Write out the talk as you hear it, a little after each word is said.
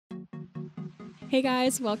Hey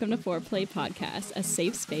guys, welcome to Foreplay Podcast, a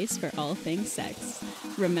safe space for all things sex.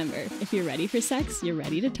 Remember, if you're ready for sex, you're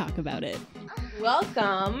ready to talk about it.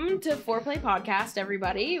 Welcome to Foreplay Podcast,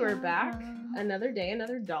 everybody. We're back. Another day,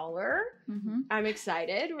 another dollar. I'm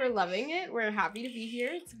excited. We're loving it. We're happy to be here.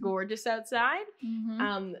 It's gorgeous outside.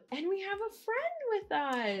 And we have a friend with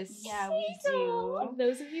us. Yeah, we do.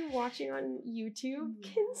 Those of you watching on YouTube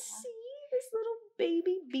can see this little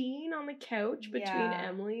baby bean on the couch between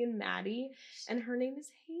Emily and Maddie. And her name is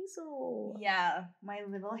Hazel. Yeah, my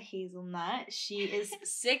little hazelnut. She is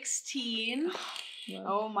 16.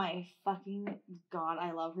 Oh my fucking god,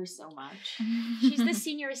 I love her so much. She's the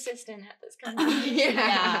senior assistant at this company.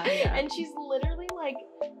 Yeah. And she's literally like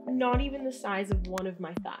not even the size of one of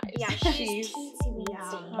my thighs. Yeah, she's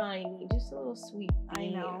teensy tiny, just a little sweet I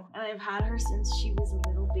bean. know. And I've had her since she was a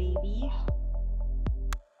little baby.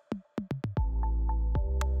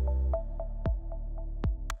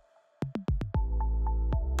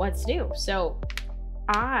 What's new? So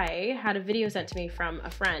I had a video sent to me from a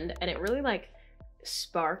friend, and it really like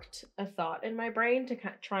sparked a thought in my brain to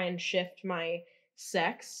try and shift my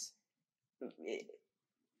sex.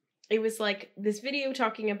 It was like this video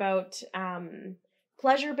talking about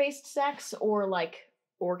pleasure-based sex or like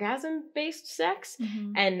orgasm-based sex,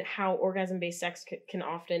 and how orgasm-based sex can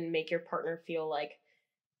often make your partner feel like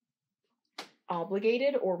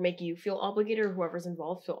obligated, or make you feel obligated, or whoever's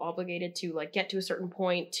involved feel obligated to like get to a certain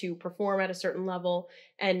point, to perform at a certain level.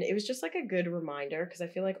 And it was just like a good reminder, because I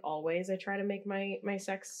feel like always I try to make my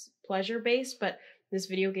sex pleasure based, but this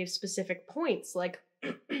video gave specific points, like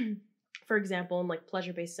for example, in like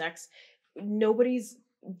pleasure based sex, nobody's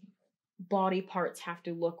body parts have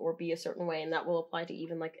to look or be a certain way, and that will apply to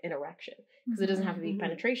even like an erection, because it doesn't have to be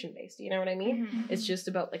penetration based, you know what I mean? It's just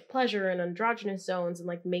about like pleasure and androgynous zones and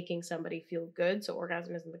like making somebody feel good. So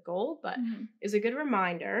orgasm isn't the goal, but is a good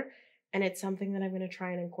reminder, and it's something that I'm going to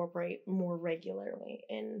try and incorporate more regularly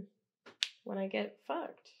in when I get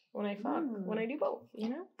fucked, when I fuck, when I do both, you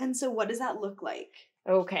know? And so what does that look like?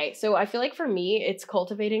 Okay, so I feel like for me, it's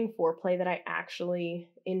cultivating foreplay that I actually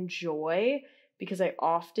enjoy, because I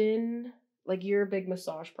often, like, you're a big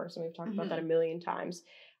massage person. We've talked about that a million times.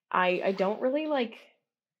 I don't really like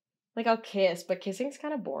I'll kiss, but kissing's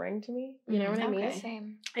kind of boring to me. You know what I mean?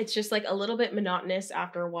 Same. It's just like a little bit monotonous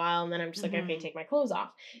after a while, and then I'm just like, okay, take my clothes off.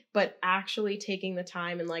 But actually taking the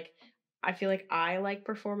time and like, I feel like I like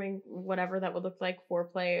performing whatever that would look like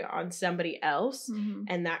foreplay on somebody else,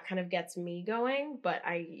 and that kind of gets me going. But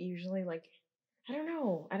I usually like, I don't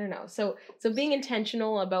know. So being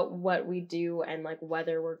intentional about what we do, and like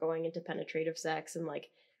whether we're going into penetrative sex, and like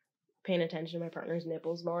paying attention to my partner's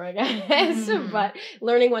nipples more, I guess, but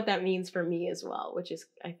learning what that means for me as well, which is,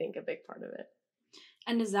 I think, a big part of it.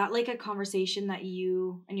 And is that like a conversation that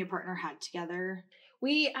you and your partner had together?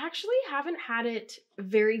 We actually haven't had it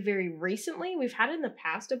very, very recently. We've had it in the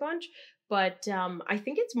past a bunch, but I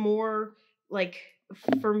think it's more like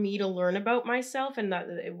for me to learn about myself, and that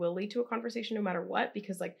it will lead to a conversation no matter what,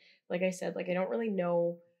 because like I said, like I don't really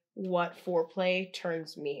know what foreplay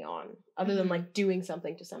turns me on other than like doing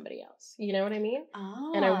something to somebody else. You know what I mean?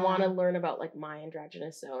 And I want to learn about like my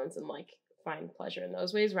androgynous zones and like find pleasure in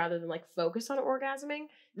those ways, rather than like focus on orgasming,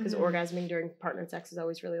 because orgasming during partner sex is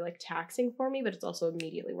always really like taxing for me, but it's also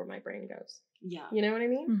immediately where my brain goes. Yeah. You know what I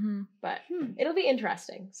mean? But it'll be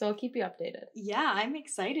interesting, so I'll keep you updated. Yeah, I'm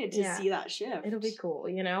excited to see that shift. It'll be cool,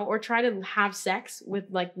 you know? Or try to have sex with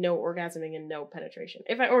like no orgasming and no penetration.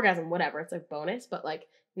 If I orgasm, whatever, it's like bonus, but like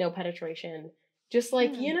no penetration, just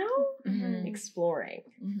like, you know, exploring.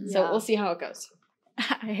 So we'll see how it goes.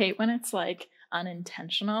 I hate when it's like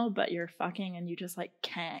unintentional, but you're fucking and you just like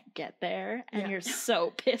can't get there, and you're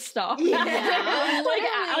so pissed off. Like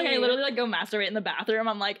I literally like go masturbate in the bathroom.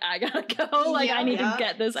 I'm like, I gotta go. Like I need to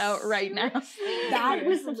get this out right now. That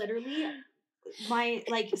was literally my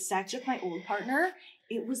like sex with my old partner.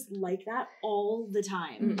 It was like that all the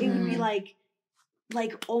time. It would be like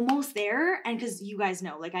almost there, and because you guys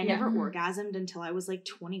know, like I never orgasmed until I was like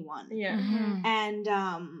 21. And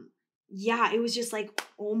it was just like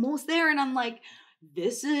almost there, and I'm like,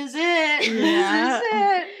 this is it. This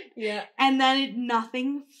is it. And then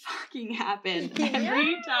nothing fucking happened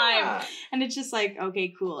every time. And it's just like,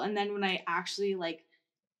 okay, cool. And then when I actually like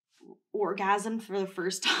orgasmed for the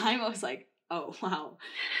first time, I was like, oh wow,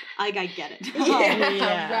 like I get it.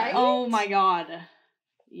 Right? Oh my god.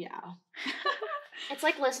 Yeah. It's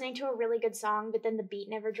like listening to a really good song, but then the beat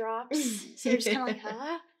never drops. So you're just kind of like,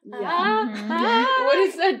 huh? What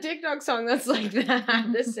is that TikTok song that's like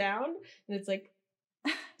that? The sound? And it's like,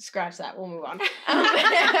 scratch that. We'll move on.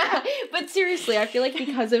 But seriously, I feel like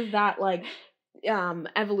because of that, like,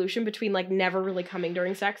 evolution between like never really coming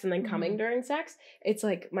during sex and then coming during sex, it's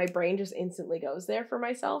like my brain just instantly goes there for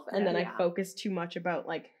myself, and then I focus too much about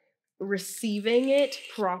like receiving it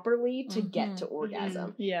properly to get to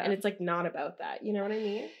orgasm. Yeah. And it's like not about that. You know what I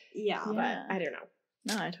mean? Yeah. But I don't know.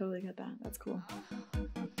 No, I totally get that. That's cool.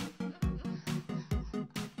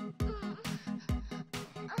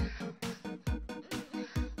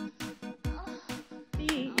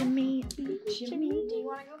 Jimmy, do you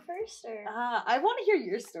want to go first? Or? I want to hear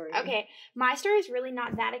your story. Okay, my story is really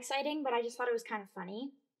not that exciting, but I just thought it was kind of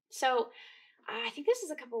funny. So, I think this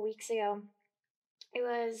was a couple weeks ago. It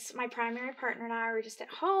was my primary partner and I were just at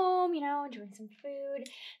home, enjoying some food.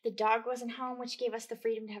 The dog wasn't home, which gave us the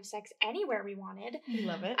freedom to have sex anywhere we wanted.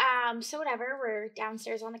 Love it. So whatever, we're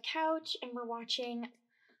downstairs on the couch and we're watching,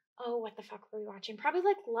 what the fuck were we watching? Probably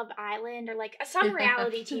like Love Island or like some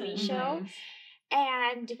reality TV show.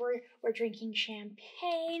 And we're drinking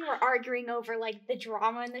champagne. We're arguing over like the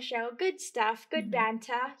drama in the show. Good stuff. Good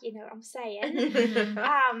banter. You know what I'm saying.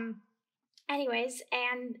 Anyways,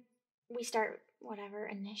 and we start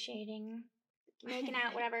initiating, making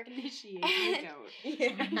out, whatever. Initiating.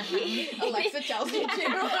 Alexa tells me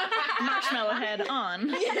to. Marshmallow head on.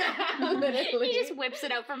 Yeah, literally. He just whips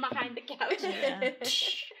it out from behind the couch. Yeah.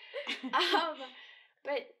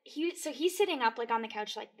 But he's sitting up like on the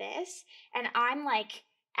couch like this, and I'm like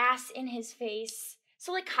ass in his face.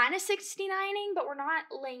 So like kind of 69ing, but we're not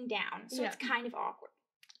laying down. So it's kind of awkward.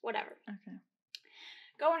 Whatever. Okay.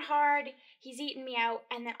 Going hard, he's eating me out,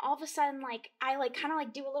 and then all of a sudden like I like kind of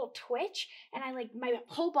like do a little twitch, and I like my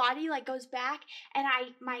whole body like goes back, and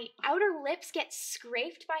my outer lips get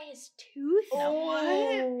scraped by his tooth. Oh,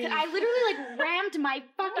 what? I literally like rammed my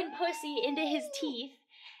fucking pussy into his teeth,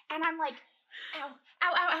 and I'm like, ow,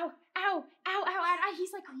 ow, ow, ow, ow, ow, ow, and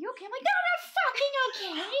he's like, are you okay? I'm like, no, I'm not fucking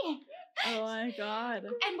okay. Oh my god.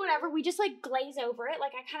 And whatever, we just like glaze over it.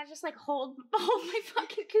 Like I kind of just like hold my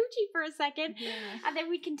fucking coochie for a second. Yeah. And then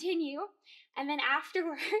we continue. And then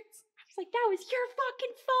afterwards, I was like, that was your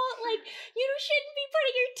fucking fault. Like, you shouldn't be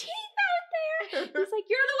putting your teeth out there. He's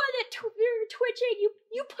like, you're the one that you're twitching.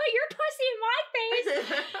 You put your pussy in my face.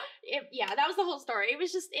 That was the whole story.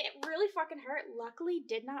 It really fucking hurt. Luckily,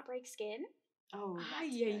 did not break skin. Oh,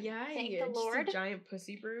 thank the Lord. Just a giant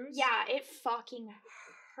pussy bruise. Yeah, it fucking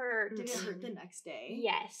hurt. Did it hurt the next day?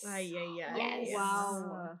 Yes. Yes.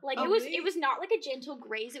 Wow. Like it was not like a gentle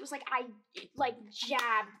graze. It was like I like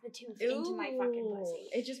jabbed the tooth into my fucking pussy.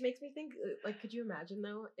 It just makes me think. Like, could you imagine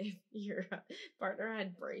though if your partner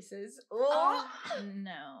had braces? Oh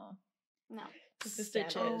no.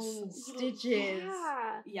 Stitches. Stitches.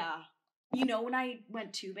 Yeah. When I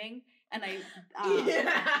went tubing and I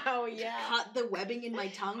cut the webbing in my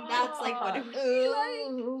tongue, that's like what it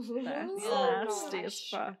was like. That's nasty as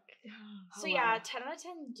fuck. So 10 out of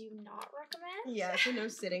 10 do not recommend. Yeah, so no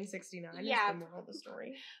sitting 69 is the moral of the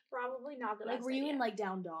story. Probably not the best were you idea. in like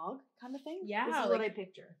down dog kind of thing? Yeah. This is what I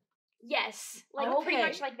picture. Yes. Like pretty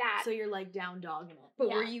much like that. So you're like down dogging it. But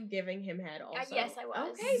were you giving him head also? Yes, I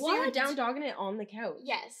was. Okay, so you were down dogging it on the couch.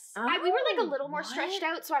 Yes. We were like a little more stretched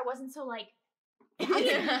out, so I wasn't so like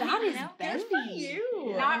that is good for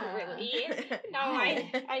you. Not really. No,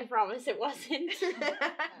 I promise it wasn't.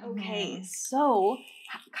 Okay, so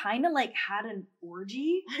kind of like had an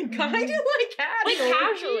orgy. Kind of like had an orgy.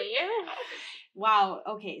 Casually. Wow.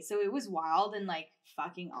 Okay, so it was wild and like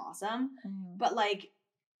fucking awesome. But like,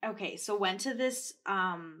 okay, so went to this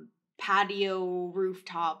patio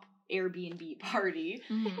rooftop Airbnb party.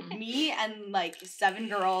 Me and like 7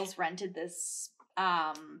 girls rented this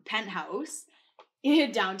penthouse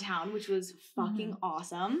downtown, which was fucking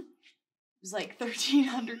awesome. It was like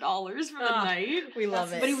 $1,300 for the night. We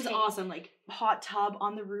love it. But it was awesome. Like hot tub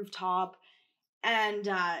on the rooftop. And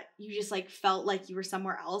you just like felt like you were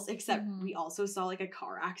somewhere else, except we also saw like a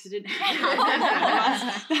car accident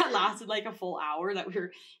that lasted like a full hour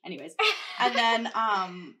anyways. And then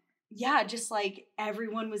just like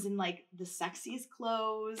everyone was in like the sexiest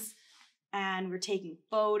clothes and we're taking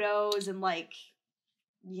photos and like,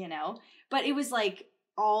 but it was like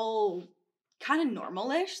all kind of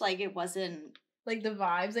normal-ish. Like it wasn't like the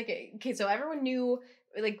vibes. Like, okay, so everyone knew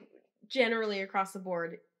like generally across the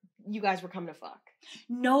board, you guys were coming to fuck.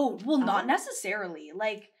 No, well, not necessarily.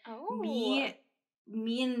 Like me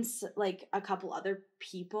and like a couple other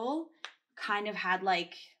people kind of had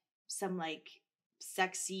like some like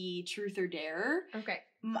sexy truth or dare. Okay.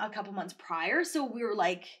 A couple months prior, so we were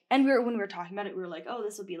like, and when we were talking about it, we were like, oh,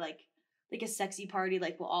 this will be like a sexy party.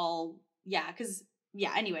 Like we'll all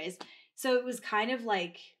anyways. So it was kind of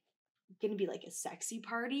like gonna be like a sexy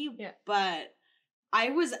party. Yeah. But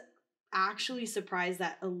I was actually surprised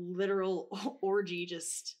that a literal orgy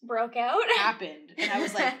just broke out. happened, and I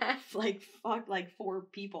was like fuck, like 4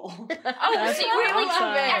 people. Oh, That's so you were like, awesome.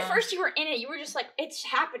 at first you were in it. You were just like, it's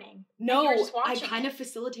happening. No, you were just I watching kind it. of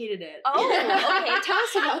facilitated it. Oh, okay. Tell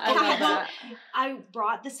us about I love that. that. I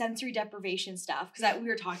brought the sensory deprivation stuff because we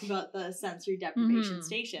were talking about the sensory deprivation Mhm.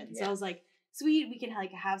 station. So Yeah. I was like, sweet, we can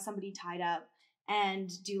like have somebody tied up and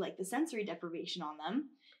do like the sensory deprivation on them.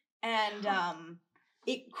 And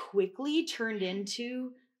it quickly turned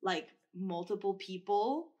into like multiple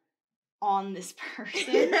people on this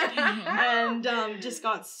person and just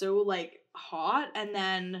got so like hot, and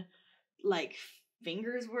then like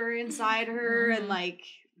fingers were inside her and Mhm. like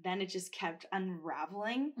then it just kept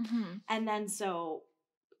unraveling. Mhm. And then so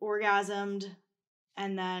orgasmed,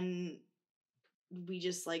 and then we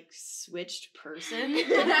just like switched person.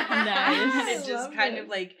 Nice. And it just Love kind it. of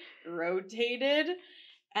like rotated.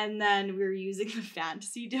 And then we were using the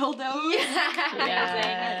fantasy dildos.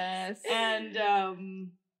 Yes. And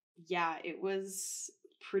yeah, it was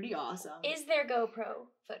pretty awesome. Is there GoPro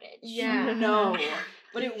footage? Yeah. No,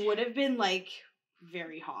 but it would have been like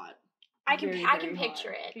very hot. I can Very, I can very hot.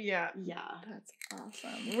 picture it. Yeah. Yeah. That's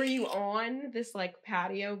awesome. Were you on this like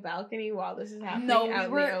patio balcony while this is happening? No, out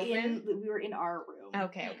we were in the open? we were in our room.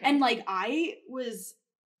 Okay. And like I was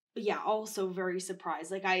also very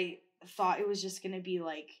surprised. Like I thought it was just gonna be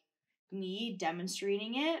like me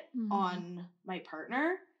demonstrating it Mhm. on my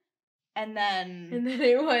partner. And then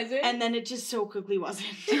it wasn't. and then it just so quickly wasn't.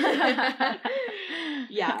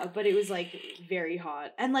 Yeah, but it was like very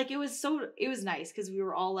hot. And like it was nice because we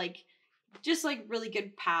were all like just like really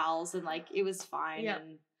good pals, and like it was fine. Yep.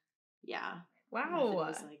 And yeah. Wow. Nothing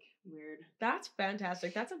was like weird. That's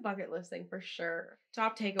fantastic. That's a bucket list thing for sure.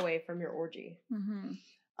 Top takeaway from your orgy. Mhm.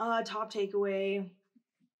 Top takeaway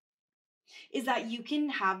is that you can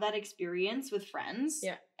have that experience with friends.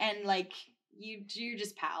 Yeah. And like you're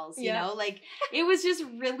just pals, you Yeah. know? Like it was just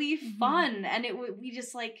really Mhm. fun, and we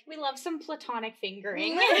just like We love some platonic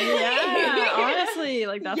fingering. Yeah, honestly,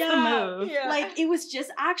 like that's the move. Yeah. like it was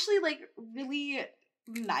just actually like really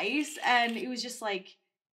nice, and it was just like,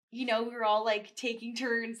 you know, we were all like taking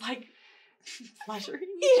turns like pleasuring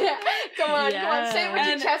each Yeah. other. Come on, say it with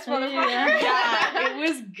your And- chest, motherfucker. Yeah, it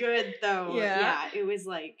was good though. Yeah. Yeah, it was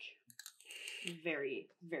like very,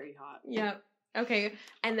 very hot. Yep. Okay.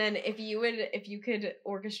 And then if you could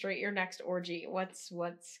orchestrate your next orgy, what's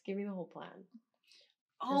give me the whole plan.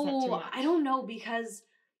 Or is that too Oh, much? I don't know, because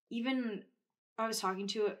even I was talking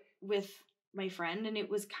to it with my friend, and it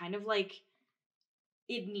was kind of like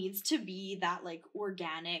it needs to be that like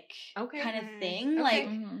organic Okay. kind of Mhm. thing. Okay. Like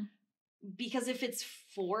Mhm. because if it's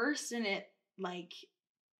forced and it like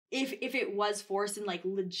if it was forced and like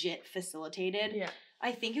legit facilitated, Yeah.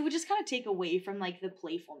 I think it would just kind of take away from like the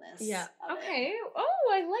playfulness. Yeah. of it. Okay.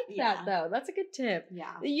 Oh, I like Yeah. that though. That's a good tip.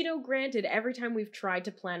 Yeah. You know, granted, every time we've tried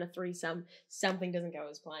to plan a threesome, something doesn't go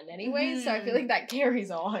as planned anyway. So I feel Mhm. like that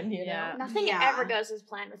carries on, you Yeah. know? Nothing Yeah. ever goes as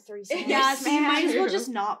planned with threesomes. Yeah, so you might as well True. just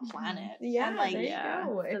not plan it. Yeah, And, like there you yeah,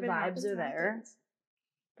 go. the If it vibes happens, are it there. happens.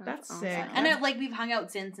 That's sick. awesome. And like we've hung out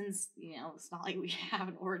since, and you know, it's not like we have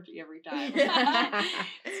an orgy every time.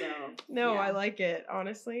 So No, yeah. I like it.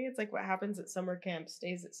 Honestly, it's like what happens at summer camp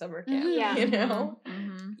stays at summer camp. Mhm. Yeah. You know?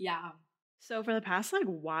 Mhm. Yeah. So for the past like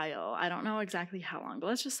while, I don't know exactly how long, but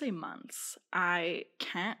let's just say months, I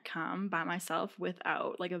can't come by myself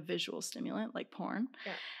without like a visual stimulant like porn.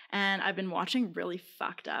 Yeah. And I've been watching really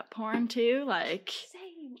fucked up porn too, like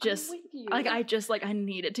Same. Just, I'm with you. like I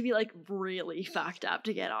need it to be like really fucked up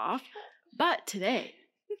to get off. But today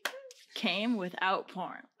came without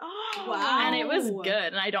porn. Oh, Wow. And it was Oh. good.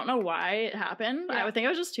 And I don't know why it happened. Yeah. I would think I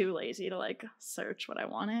was just too lazy to like search what I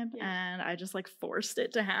wanted. Yeah. And I just like forced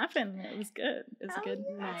it to happen. It was good. It was Oh, good.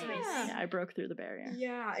 Nice. Yeah, I broke through the barrier.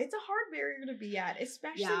 Yeah, it's a hard barrier to be at,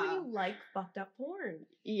 especially when Yeah. you like fucked up porn.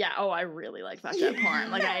 Yeah, oh, I really like fucked up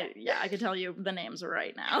porn. Like I could tell you the names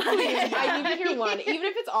right now. I need to hear one, even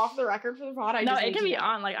if it's off the record for the pod. No, it can be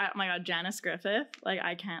on. Like, oh my god, Janice Griffith. Like,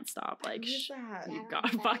 I can't stop. Like, Who's that? you Yeah.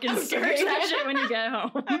 gotta fucking Okay. search that shit when you get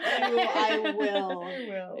home. I will. I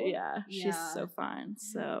will. Yeah, she's Yeah. so fine.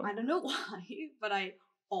 So I don't know why, but I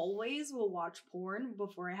always will watch porn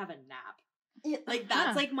before I have a nap. Like that's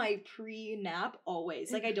Huh. like my pre-nap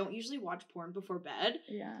always. Like I don't usually watch porn before bed.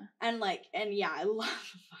 yeah. And yeah, I love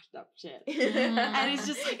fucked up shit. Mhm. And it's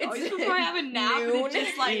just like It's always before I have a nap, and noon. it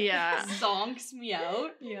just like Yeah. zonks me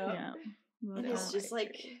out. Yeah. Yeah. And But, it's uh, just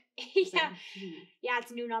like, yeah. Yeah,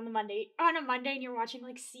 it's noon on a Monday, and you're watching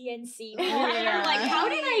like CNC. Yeah. You're like, how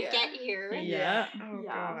did I get here? Yeah. Oh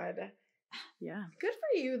Yeah. god. Yeah. Good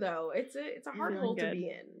for you though. It's a hard Feeling hole to good. be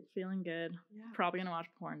in. Feeling good. Yeah. Probably gonna watch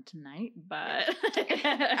porn tonight, but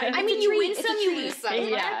I mean, you win some, you lose some.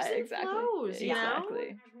 Yeah, Ebbs and exactly. flows, you know? Exactly.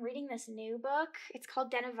 I'm reading this new book. It's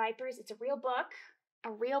called Den of Vipers. It's a real book,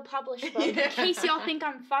 a real published book. In case y'all think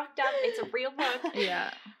I'm fucked up, it's a real book.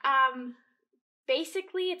 Yeah.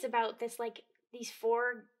 Basically, it's about this like these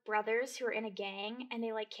 4 brothers who are in a gang, and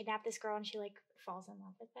they like kidnap this girl, and she like falls in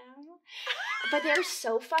love with them. But they're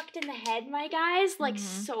so fucked in the head, my guys. Like,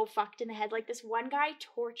 so fucked in the head. Like, this one guy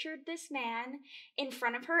tortured this man in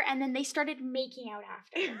front of her, and then they started making out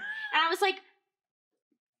after. And I was like,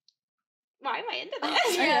 why am I into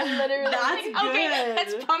this? Yeah, literally. That's okay, good.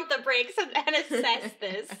 let's pump the brakes and assess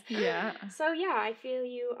this. Yeah. So, yeah, I feel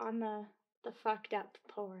you on the fucked up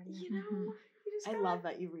porn. You know, you just I gotta- love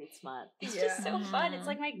that you read smut. It's just so fun. It's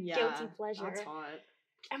like my guilty pleasure. That's hot.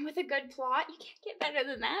 And with a good plot, you can't get better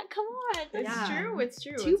than that. Come on. It's Yeah. true. It's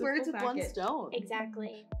true. 2 It's a birds full with one package. stone.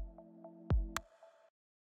 Exactly.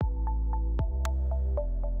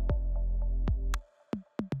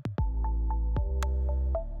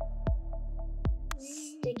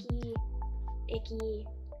 Sticky, icky,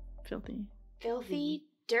 filthy,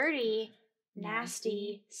 dirty,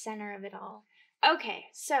 nasty, center of it all. Okay,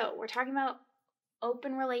 so we're talking about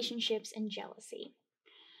open relationships and jealousy.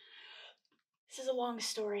 This is a long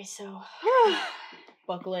story, so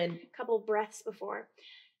Buckle in. a couple breaths before.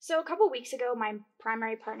 So a couple weeks ago, my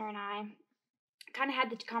primary partner and I kind of had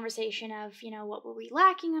the conversation of, you know, what were we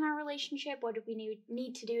lacking in our relationship? What did we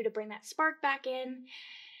need to do to bring that spark back in?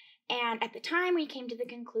 And at the time, we came to the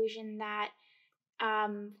conclusion that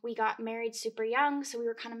we got married super young, so we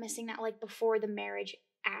were kind of missing that like before the marriage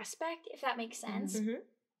aspect, if that makes sense. Mm-hmm.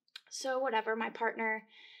 So whatever, my partner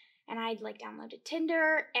and I'd like downloaded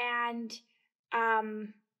Tinder, and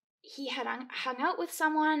he had hung out with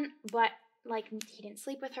someone, but like he didn't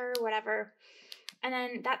sleep with her, whatever. And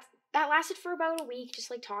then that lasted for about a week, just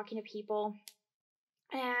like talking to people.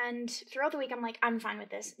 And throughout the week, I'm like, I'm fine with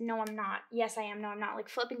this. No, I'm not. Yes, I am. No, I'm not. Like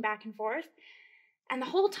flipping back and forth. And the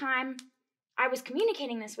whole time, I was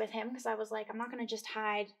communicating this with him because I was like, I'm not going to just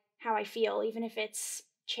hide how I feel, even if it's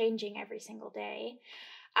changing every single day.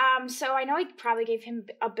 So I know I probably gave him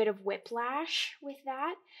a bit of whiplash with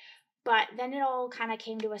that. But then it all kind of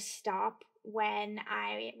came to a stop when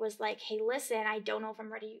I was like, hey, listen, I don't know if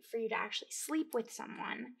I'm ready for you to actually sleep with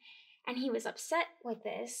someone. And he was upset with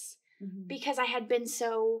this. Because I had been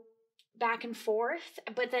so back and forth,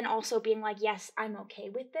 but then also being like, yes, I'm okay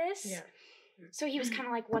with this. Yeah. So he was kind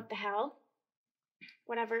of like, what the hell?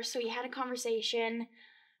 Whatever. So we had a conversation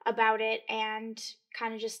about it, and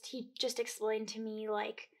he just explained to me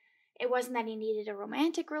like it wasn't that he needed a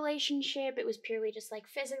romantic relationship. It was purely just like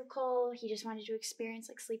physical. He just wanted to experience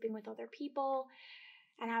like sleeping with other people.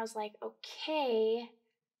 And I was like, okay,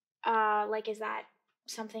 like, is that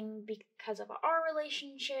something because of our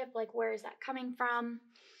relationship? Like, where is that coming from?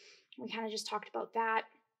 We kind of just talked about that.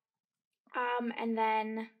 And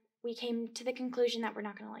then we came to the conclusion that we're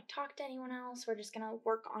not going to like talk to anyone else. We're just going to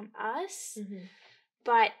work on us. Mm-hmm.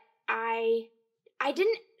 But I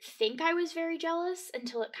didn't think I was very jealous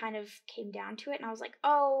until it kind of came down to it. And I was like,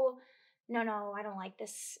 oh, no, I don't like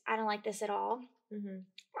this. I don't like this at all.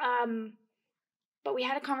 Mm-hmm. But we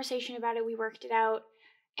had a conversation about it. We worked it out.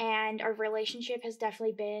 And our relationship has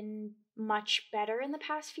definitely been much better in the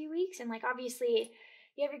past few weeks. And like, obviously,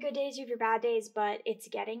 you have your good days, you have your bad days, but it's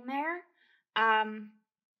getting there.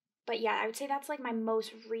 But yeah, I would say that's like my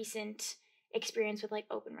most recent experience with like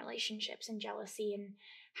open relationships and jealousy and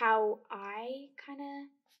how I kind of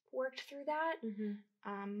worked through that.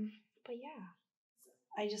 Mm-hmm. But yeah.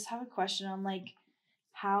 I just have a question on like,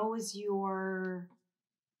 how was your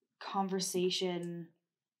conversation?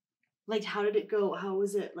 Like, how did it go? How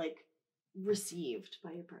was it like received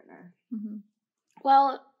by your partner?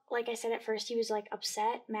 Well, like I said at first, he was like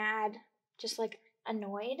upset, mad, just like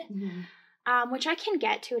annoyed, which I can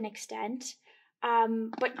get to an extent.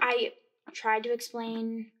 But I tried to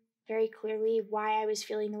explain very clearly why I was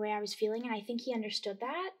feeling the way I was feeling, and I think he understood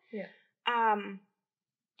that. Yeah.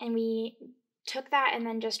 And we took that and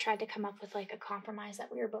then just tried to come up with like a compromise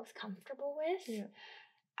that we were both comfortable with.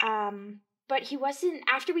 Yeah. But he wasn't,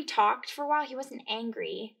 after we talked for a while, he wasn't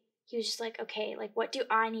angry. He was just like, okay, like, what do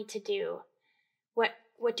I need to do?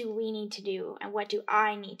 What do we need to do? And what do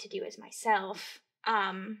I need to do as myself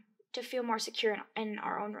to feel more secure in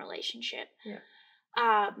our own relationship? Yeah.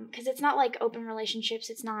 Because it's not like open relationships,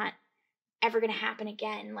 it's not ever going to happen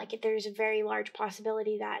again. Like, there's a very large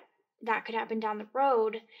possibility that could happen down the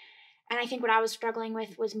road. And I think what I was struggling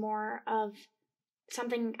with was more of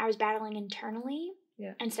something I was battling internally.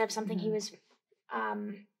 Yeah. Instead of something he was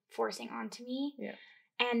forcing onto me. Yeah.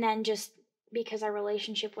 And then just because our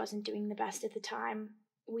relationship wasn't doing the best at the time.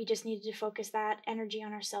 We just needed to focus that energy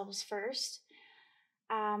on ourselves first.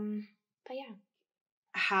 But yeah.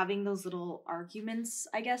 Having those little arguments,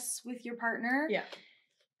 I guess, with your partner. Yeah.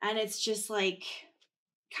 And it's just like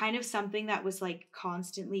kind of something that was like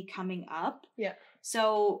constantly coming up. Yeah.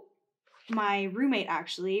 So my roommate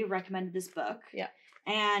actually recommended this book. Yeah.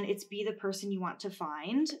 And it's Be the Person You Want to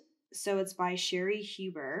Find. So it's by Sherry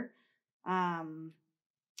Huber.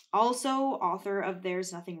 Also author of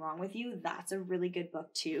There's Nothing Wrong With You. That's a really good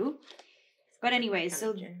book too. But anyways,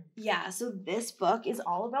 so this book is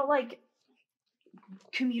all about like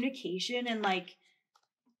communication and like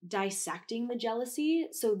dissecting the jealousy.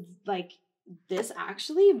 So like this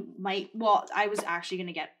actually I was actually going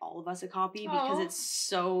to get all of us a copy because it's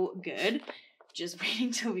so good. Just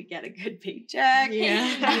waiting till we get a good paycheck.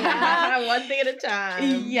 Yeah. One thing at a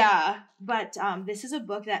time. Yeah. But this is a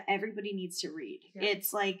book that everybody needs to read. Yeah.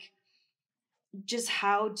 It's like just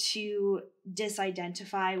how to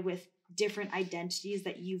disidentify with different identities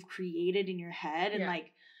that you've created in your head and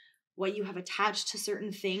like what you have attached to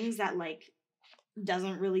certain things that like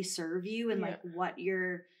doesn't really serve you and like what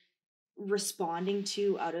you're responding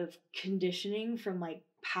to out of conditioning from like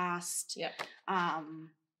past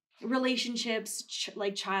relationships,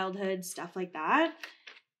 like childhood, stuff like that.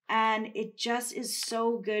 And it just is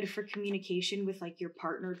so good for communication with like your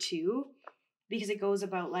partner too, because it goes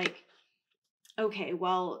about like, okay,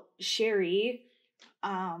 well, Sherry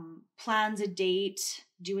plans a date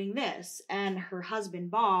doing this, and her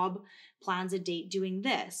husband Bob plans a date doing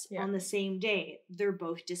this on the same day. They're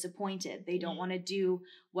both disappointed. They don't want to do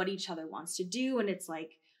what each other wants to do, and it's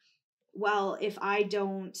like, well, if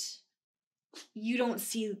you don't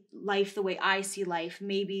see life the way I see life,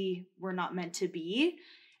 maybe we're not meant to be.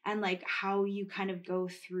 And like how you kind of go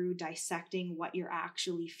through dissecting what you're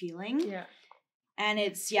actually feeling. Yeah. And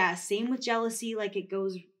it's, same with jealousy. Like it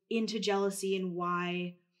goes into jealousy and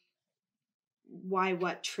why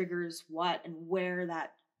what triggers what and where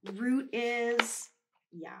that root is.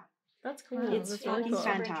 Yeah. That's cool. It's That's fucking really cool.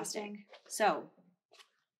 fantastic. So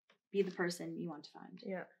be the person you want to find.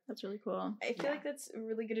 Yeah. That's really cool. I feel like that's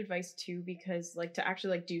really good advice too, because like to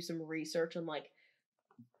actually like do some research on like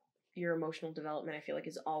your emotional development, I feel like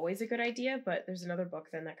is always a good idea. But there's another book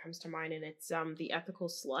then that comes to mind, and it's The Ethical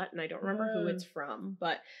Slut, and I don't remember who it's from,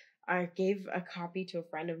 but I gave a copy to a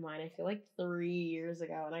friend of mine, I feel like 3 years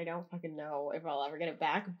ago, and I don't fucking know if I'll ever get it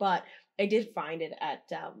back, but I did find it at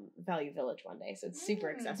Value Village one day, so it's super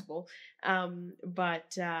accessible.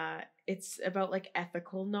 But it's about like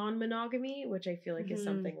ethical non-monogamy, which I feel like is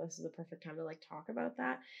something, this is the perfect time to like talk about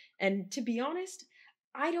that. And to be honest,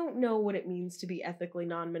 I don't know what it means to be ethically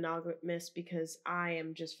non-monogamous because I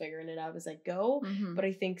am just figuring it out as I go. But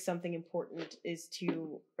I think something important is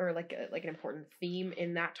or like an important theme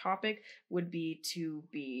in that topic would be to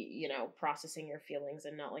be, you know, processing your feelings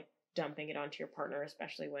and not like dumping it onto your partner,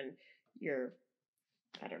 especially when you're,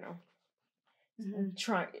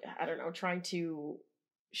 trying to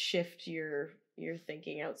shift your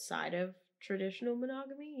thinking outside of traditional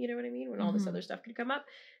monogamy. You know what I mean? When all this other stuff could come up.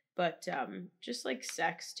 But just like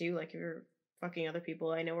sex too, like if you're fucking other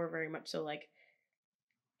people, I know we're very much so like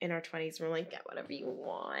in our 20s, we're like, get whatever you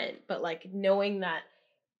want. But like knowing that,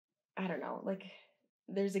 I don't know, like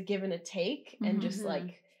there's a give and a take, and just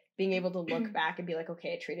like being able to look back and be like,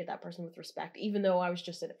 okay, I treated that person with respect, even though I was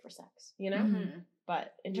just in it for sex, you know?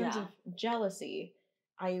 But in terms of jealousy,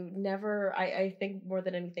 I think more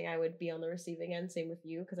than anything, I would be on the receiving end. Same with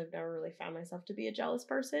you, because I've never really found myself to be a jealous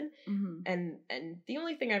person. And the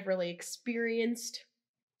only thing I've really experienced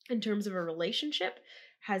in terms of a relationship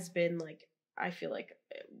has been like, I feel like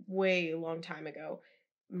way long time ago,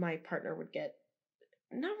 my partner would get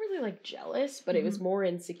not really like jealous, but it was more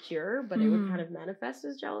insecure, but it would kind of manifest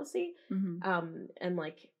as jealousy. And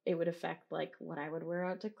like it would affect like what I would wear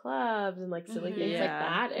out to clubs and like silly things like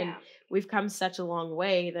that. And we've come such a long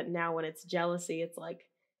way that now when it's jealousy, it's like,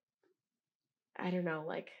 I don't know,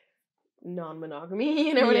 like non-monogamy,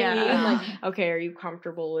 you know what I mean? Like, okay, are you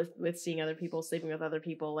comfortable with seeing other people, sleeping with other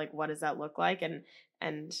people? Like, what does that look like?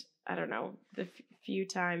 And I don't know, the few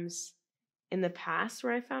times in the past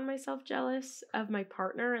where I found myself jealous of my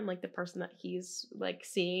partner and like the person that he's like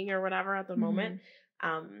seeing or whatever at the moment,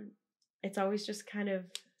 it's always just kind of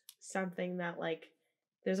something that like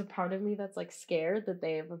there's a part of me that's like scared that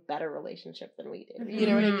they have a better relationship than we do. You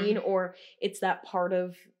know what I mean? Or it's that part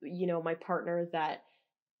of, you know, my partner that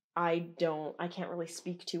I can't really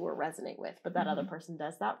speak to or resonate with, but that other person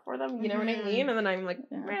does that for them. You know what I mean? And then I'm like,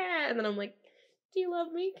 meh, and then I'm like, do you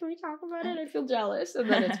love me? Can we talk about it? I feel jealous. And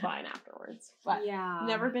then it's fine afterwards. But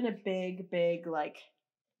never been a big, like,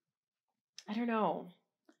 I don't know.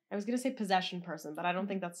 I was gonna say possession person, but I don't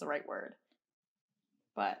think that's the right word.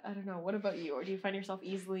 But I don't know. What about you? Or do you find yourself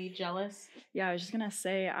easily jealous? Yeah, I was just gonna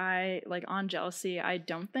say, on jealousy, I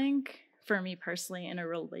don't think, for me personally, in a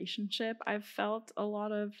relationship, I've felt a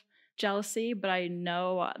lot of jealousy, but I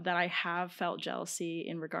know that I have felt jealousy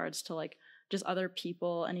in regards to like just other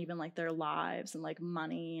people and even like their lives and like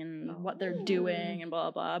money and what they're doing and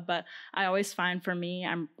blah, blah, blah. But I always find, for me,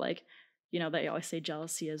 I'm like, they always say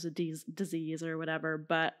jealousy is a disease or whatever,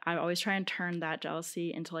 but I always try and turn that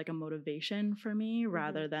jealousy into like a motivation for me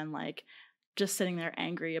rather than like just sitting there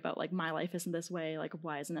angry about like my life isn't this way, like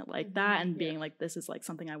why isn't it like that, and being like, this is like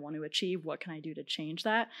something I want to achieve, what can I do to change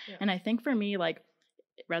that? And I think for me, like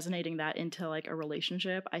resonating that into like a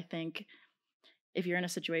relationship, I think if you're in a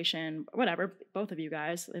situation, whatever, both of you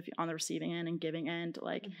guys, if you're on the receiving end and giving end,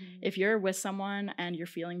 like if you're with someone and you're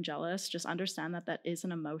feeling jealous, just understand that that is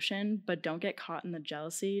an emotion, but don't get caught in the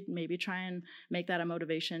jealousy. Maybe try and make that a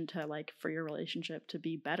motivation to like for your relationship to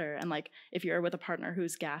be better. And like if you're with a partner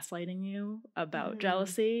who's gaslighting you about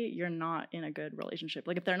jealousy, you're not in a good relationship.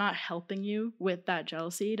 Like if they're not helping you with that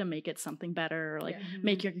jealousy to make it something better or like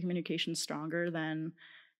make your communication stronger, then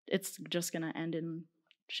it's just gonna end in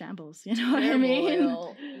shambles, you know what I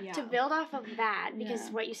mean? To build off of that, because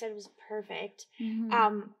what you said was perfect.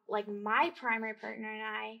 Like my primary partner and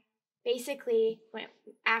I, basically,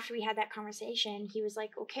 after we had that conversation, he was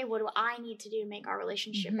like, "Okay, what do I need to do to make our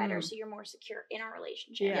relationship better so you're more secure in our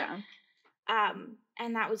relationship?"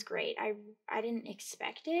 And that was great. I didn't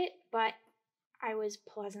expect it, but I was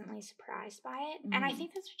pleasantly surprised by it. And I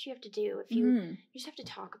think that's what you have to do. If you just have to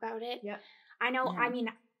talk about it. I know. I mean,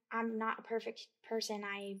 I'm not a perfect person.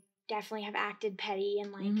 I definitely have acted petty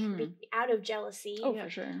and like out of jealousy. Oh, for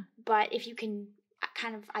sure. But if you can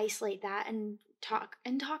kind of isolate that and talk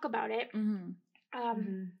about it,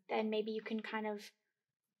 then maybe you can kind of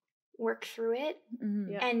work through it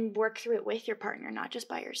and work through it with your partner, not just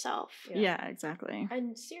by yourself. Yeah, exactly.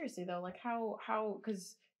 And seriously though, like how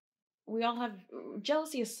because we all have,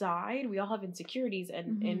 jealousy aside, we all have insecurities,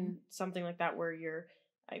 and in something like that where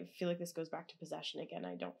I feel like this goes back to possession again.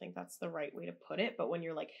 I don't think that's the right way to put it, but when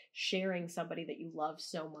you're like sharing somebody that you love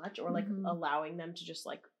so much, or like allowing them to just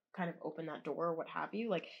like kind of open that door or what have you,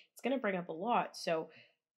 like it's going to bring up a lot. So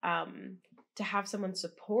to have someone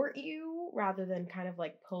support you rather than kind of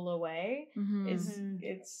like pull away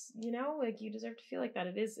it's, like you deserve to feel like that.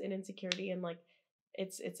 It is an insecurity, and like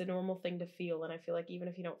it's a normal thing to feel. And I feel like even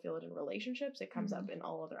if you don't feel it in relationships, it comes up in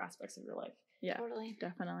all other aspects of your life. Yeah, totally.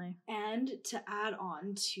 Definitely. And to add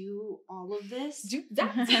on to all of this,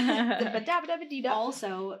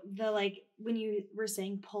 also the like when you were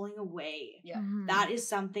saying pulling away, that is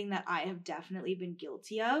something that I have definitely been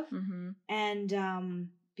guilty of. And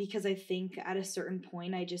because I think at a certain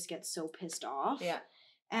point I just get so pissed off.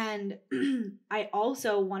 And I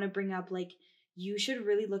also want to bring up, like, you should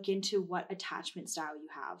really look into what attachment style you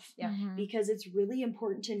have. Because it's really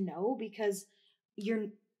important to know, because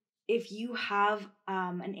if you have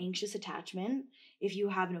an anxious attachment, if you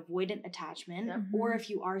have an avoidant attachment, or if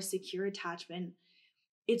you are a secure attachment,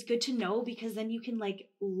 it's good to know, because then you can like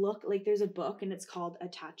look, like there's a book and it's called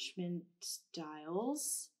Attachment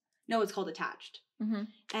Styles. No, it's called Attached.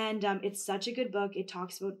 And it's such a good book. It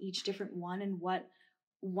talks about each different one and what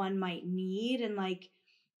one might need, and like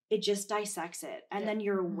it just dissects it, and then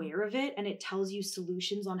you're aware of it, and it tells you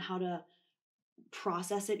solutions on how to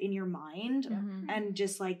process it in your mind, and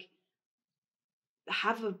just like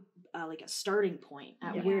have a starting point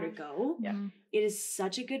at where to go. It is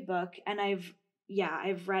such a good book, and I've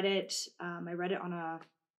read it. I read it on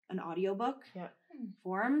an audiobook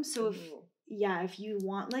form. So if you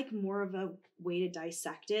want like more of a way to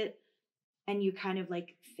dissect it, and you kind of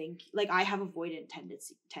like think, like I have avoidant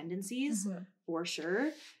tendencies for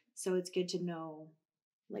sure. So it's good to know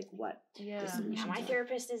like what the solutions my are.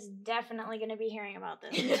 therapist is definitely going to be hearing about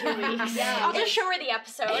this in 2 weeks. I'll just show her the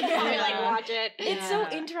episode and be like, watch it. It's so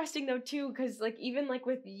interesting though too, because like even like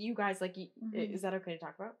with you guys, like is that okay to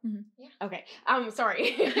talk about? Yeah. Okay.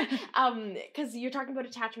 Sorry. Because you're talking about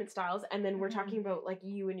attachment styles, and then we're talking about like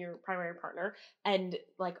you and your primary partner, and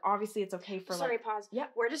like obviously it's okay for pause. Yeah.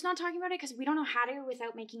 We're just not talking about it because we don't know how to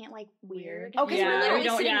without making it like weird. Oh, because we're literally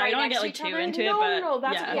sitting right next to each other. No,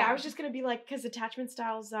 that's okay. I was just gonna be like, because attachment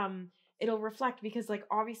styles, it'll reflect, because like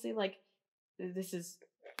obviously like this is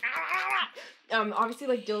obviously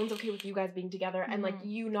like Dylan's okay with you guys being together, and like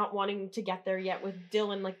you not wanting to get there yet with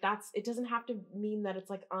Dylan, like it doesn't have to mean that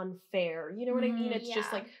it's like unfair, you know what I mean? It's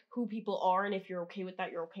just like who people are, and if you're okay with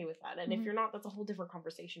that, you're okay with that, and if you're not, that's a whole different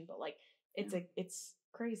conversation. But like it's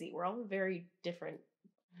crazy, we're all very different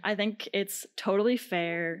I think it's totally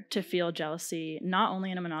fair to feel jealousy, not only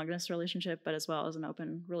in a monogamous relationship, but as well as an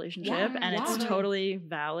open relationship. And it's totally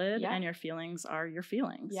valid. And your feelings are your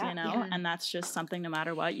feelings, you know? Yeah. And that's just something, no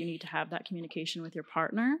matter what, you need to have that communication with your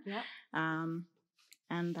partner. Yeah.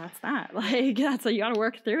 And that's that. Like, that's you got to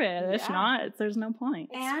work through it. If not, there's no point.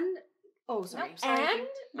 And, sorry. Nope, sorry.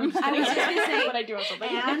 And, I was just going to say, but I do have something.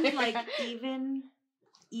 And, like,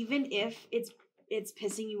 even if it's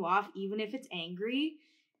pissing you off, even if it's angry,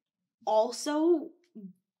 also,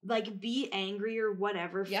 like, be angry or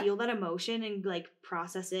whatever, feel that emotion and, like,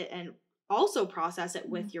 process it, and also process it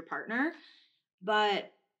with your partner,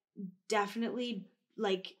 but definitely,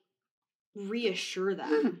 like, reassure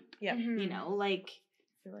them. Yeah. You know, like,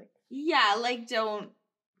 don't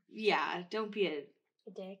be a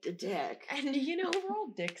dick. And, you know, we're all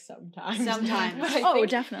dicks sometimes.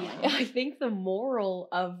 Definitely. I think the moral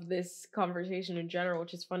of this conversation in general,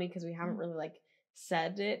 which is funny because we haven't really, like,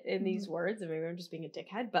 said it in these words, and maybe I'm just being a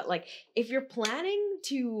dickhead, but, like, if you're planning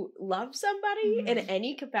to love somebody in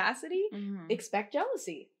any capacity, expect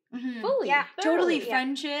jealousy. Fully. Yeah, totally.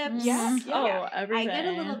 Friendships. Yes. Everything. I get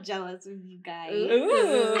a little jealous of you guys.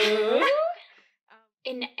 Ooh.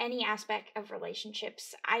 In any aspect of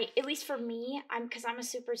relationships, at least for me, because I'm a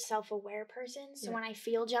super self-aware person, so when I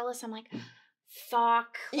feel jealous, I'm like,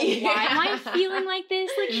 fuck, like, why am I feeling like this?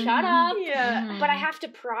 Like, shut up. Yeah. But I have to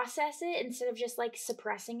process it instead of just, like,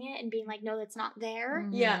 suppressing it and being like, no, that's not there.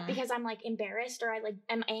 Yeah. Because I'm, like, embarrassed, or I, like,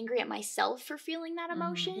 am angry at myself for feeling that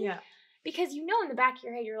emotion. Yeah. Because you know in the back of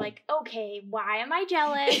your head, you're like, okay, why am I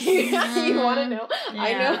jealous? You want to know? Yeah.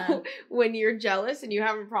 I know when you're jealous and you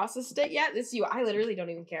haven't processed it yet, this is you. I literally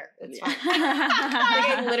don't even care. It's fine. Like,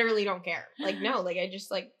 I literally don't care. Like, no, like, I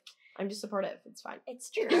just, like, I'm just supportive. It's fine. It's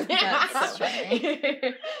true. That's so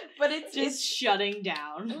But it's just shutting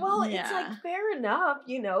down. Well, it's like fair enough,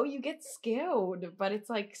 you know, you get scared, but it's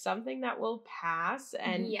like something that will pass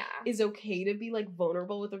and is okay to be, like,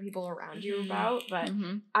 vulnerable with the people around you about. But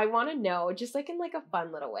I want to know, just, like, in, like, a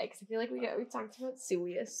fun little way, because I feel like we talked about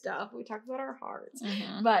serious stuff. We talked about our hearts.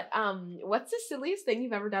 But what's the silliest thing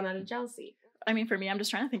you've ever done out of jealousy? I mean, for me, I'm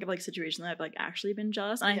just trying to think of, like, situations that I've, like, actually been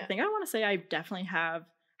jealous. And I think I want to say I definitely have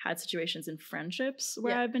had situations in friendships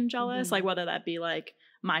where I've been jealous, like, whether that be, like,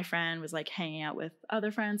 my friend was, like, hanging out with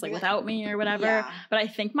other friends, like, without me or whatever. But I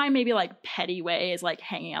think my maybe, like, petty way is, like,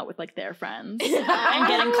 hanging out with, like, their friends and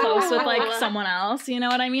getting close with, like, someone else, you know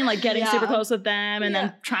what I mean? Like, getting super close with them and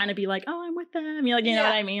then trying to be like, oh, I'm with them, you know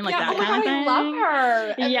what I mean? Like, that kind of thing. I love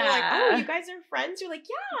her. And they're like, oh, you guys are friends? You're like,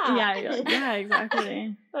 yeah,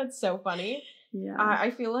 exactly. That's so funny. Yeah. I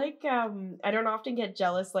feel like I don't often get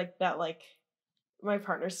jealous like that, like, my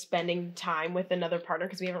partner's spending time with another partner,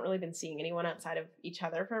 because we haven't really been seeing anyone outside of each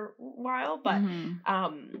other for a while. But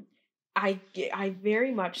I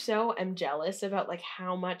very much so am jealous about, like,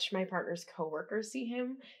 how much my partner's coworkers see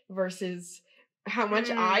him versus how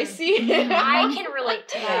much I see him. I can relate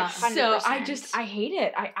to that. 100%. So I hate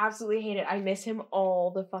it. I absolutely hate it. I miss him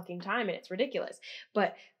all the fucking time, and it's ridiculous.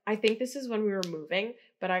 But I think this is when we were moving,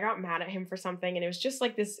 but I got mad at him for something, and it was just,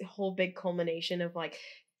 like, this whole big culmination of, like,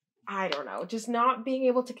 I don't know, just not being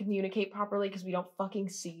able to communicate properly because we don't fucking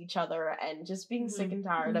see each other, and just being sick and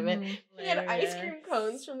tired of it. We had ice cream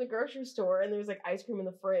cones from the grocery store, and there was, like, ice cream in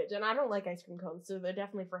the fridge, and I don't like ice cream cones, so they're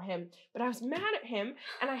definitely for him. But I was mad at him,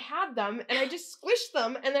 and I had them, and I just squished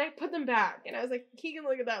them, and then I put them back, and I was like, he can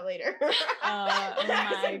look at that later. Oh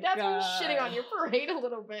my that's why I'm shitting on your parade a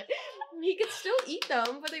little bit. He could still eat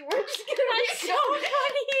them, but they weren't just gonna be so funny.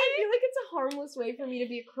 I feel like it's a harmless way for me to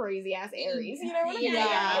be a crazy ass Aries. You know what I mean?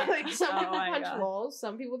 Yeah. Like, some people punch walls,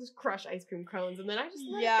 some people just crush ice cream cones, and then I just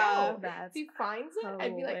let it go. If he finds it,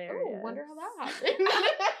 I'd be like, oh, wonder how that happened.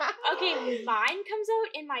 Okay, mine comes out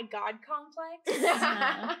in my God complex,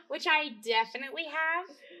 which I definitely have.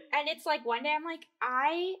 And it's like, one day I'm like,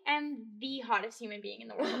 I am the hottest human being in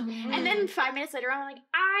the world. And then 5 minutes later, I'm like,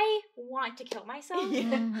 I want to kill myself.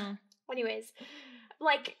 Anyways,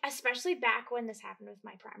 like, especially back when this happened with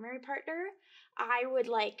my primary partner, I would,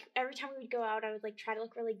 like, every time we would go out, I would, like, try to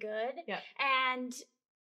look really good. Yeah. And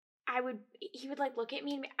he would, like, look at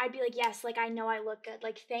me, and I'd be like, yes, like, I know I look good.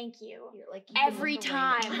 Like, thank you. You're like, every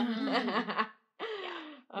time.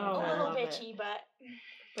 Oh, a little bitchy, but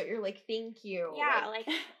you're like, thank you. Yeah, like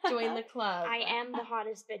join the club. I am the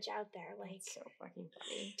hottest bitch out there. Like, that's so fucking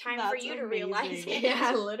funny. Time for you to realize it.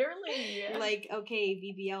 Yeah, literally. Like, okay,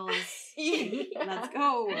 BBLs, let's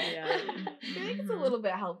go. Yeah. I feel like it's a little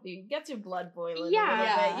bit healthy. It gets your blood boiling. Yeah, a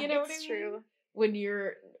little bit. You know it's what I mean? true. When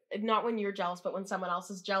you're not when you're jealous, but when someone else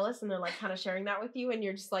is jealous and they're like kind of sharing that with you and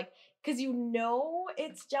you're just like, because you know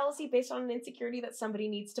it's jealousy based on an insecurity that somebody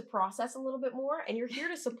needs to process a little bit more, and you're here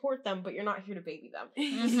to support them, but you're not here to baby them.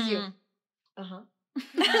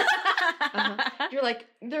 You're like,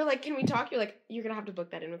 they're like, can we talk? You're like, you're gonna have to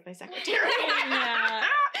book that in with my secretary. Yeah,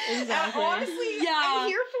 exactly. Honestly, Yeah. I'm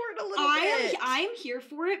here for it a little bit. I'm here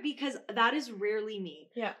for it because that is rarely me.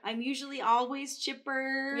 Yeah. I'm usually always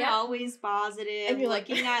chipper, Yeah. always positive, And you're like-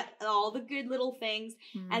 looking at all the good little things.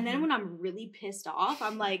 And then when I'm really pissed off,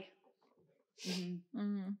 I'm like,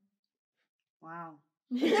 wow.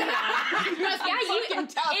 Yeah, you can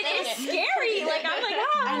tell. It is scary. Like, I'm like,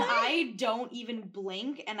 ah. And I don't even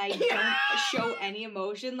blink and I don't show any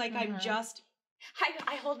emotion. Like I'm just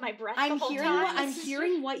I hold my breath. I'm the whole hearing time. what I'm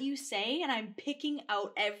hearing what you say and I'm picking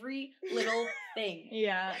out every little thing.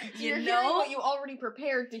 Yeah. You're You hearing know? what you already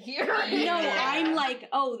prepared to hear. No, Yeah. I'm like,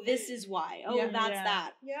 oh, this is why. Oh, Yeah. that's Yeah.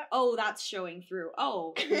 that. Yeah. Oh, that's showing through.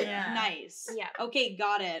 Oh, Yeah. nice. Yeah. Okay,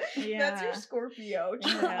 got it. Yeah. That's your Scorpio.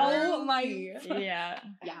 Yeah. Oh my. Yeah.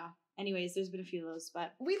 Yeah. Anyways, there's been a few of those,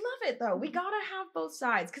 but We love it though. We gotta have both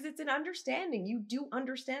sides because it's an understanding. You do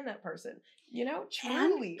understand that person, you know,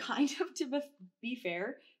 truly. and kind of to be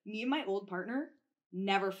fair, me and my old partner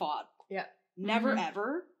never fought. Yeah. Never Mhm.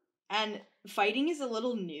 ever. And fighting is a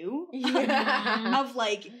little new. Yeah. Of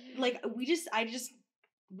like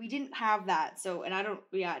we didn't have that. So, and I don't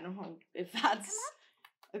know if that's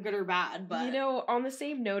a good or bad, but You know, on the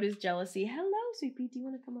same note as jealousy, hello, Sweet Pea, do you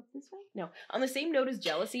want to come up this way? No. On the same note as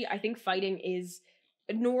jealousy, I think fighting is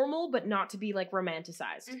normal, but not to be like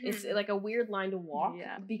romanticized. It's like a weird line to walk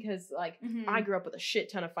Yeah. because like Mhm. I grew up with a shit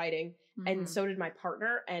ton of fighting and Mhm. so did my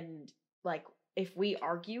partner. And like, if we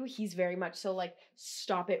argue, he's very much so like,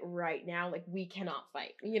 stop it right now. Like, we cannot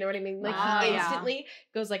fight. You know what I mean? Like, Ah, he yeah. instantly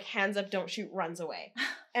goes like, hands up, don't shoot, runs away.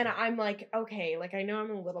 And I'm like, okay, like, I know I'm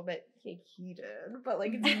a little bit heated, but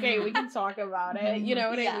like, it's okay. We can talk about it. You know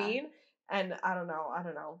what Yeah. I mean? And I don't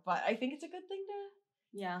know. But I think it's a good thing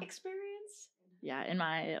to yeah. experience. Yeah, in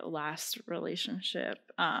my last relationship,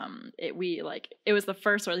 it was the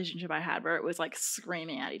first relationship I had where it was like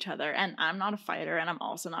screaming at each other, and I'm not a fighter and I'm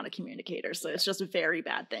also not a communicator, so it's just very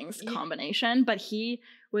bad things Yeah. combination. But he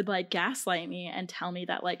would like gaslight me and tell me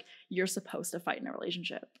that like you're supposed to fight in a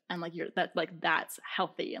relationship and like that's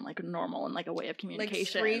healthy and like normal and like a way of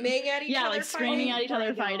communication. Like screaming at each other. like screaming fighting. at each Oh my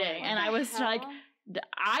other God. fighting, and What I the was like, hell?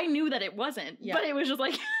 I knew that it wasn't, Yeah. but it was just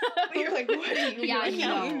like You're like, what are you Yeah,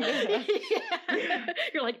 doing? no. Yeah.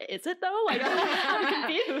 You're like, is it though? Like, I'm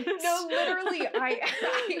confused. No, literally,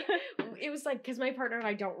 it was like, because my partner and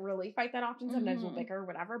I don't really fight that often. Sometimes we'll Mhm. bicker or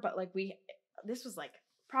whatever, but like this was like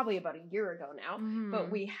probably about a year ago now, but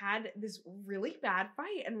Mhm. we had this really bad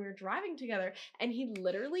fight and we were driving together and he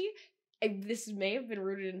literally, and this may have been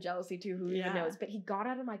rooted in jealousy too, who even Yeah. knows, but he got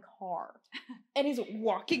out of my car and he's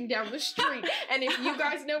walking down the street. And if you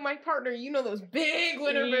guys know my partner, you know those big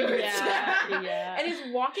winter boots. Yeah. And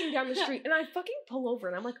he's walking down the street and I fucking pull over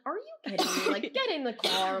and I'm like, are you kidding me? Like, get in the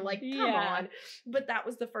car. Like, come Yeah. on. But that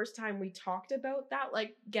was the first time we talked about that,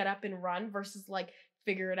 like, get up and run versus like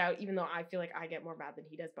figure it out, even though I feel like I get more mad than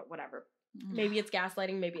he does, but whatever. Maybe it's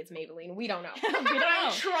gaslighting, maybe it's Maybelline. We don't know. We don't know.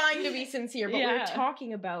 I'm trying to be sincere, but we're Yeah.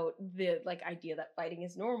 talking about the like idea that fighting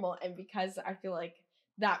is normal. And because I feel like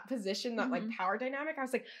that position, that like power dynamic, I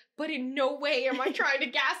was like, but in no way am I trying to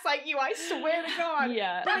gaslight you. I swear to God.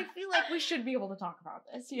 Yeah. But I feel like we should be able to talk about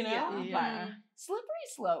this, you know? Yeah. But slippery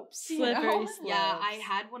slopes. Slippery you know? slopes. Yeah, I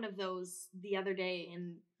had one of those the other day,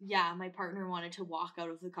 and yeah, my partner wanted to walk out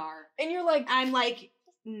of the car. And you're like, I'm like,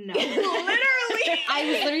 no. literally. I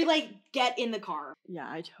was literally like, get in the car. Yeah,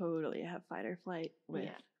 I totally have fight or flight with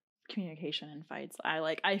Yeah. communication and fights.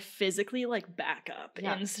 I physically like back up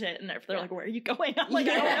Yeah. and sit, and if they're Yeah. like, "Where are you going?" I'm like,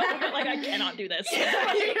 "I don't know, but like I cannot do this."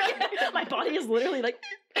 Yeah. My body is literally like,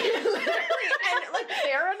 Literally, and like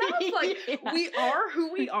fair enough. Like Yeah. we are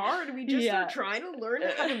who we are, and we just Yeah. are trying to learn to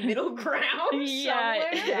have a middle ground. Yeah, somewhere.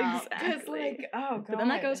 exactly. 'Cause, like, oh god. But then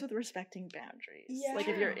that goes with respecting boundaries. Like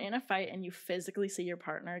if you're Yeah. in a fight and you physically see your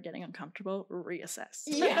partner getting uncomfortable, reassess.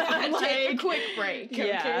 Yeah, take a Like, quick break. Okay?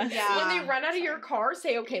 Yeah. Yeah. When they run out of your car,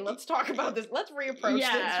 say, okay, let's talk about this. Let's reapproach this.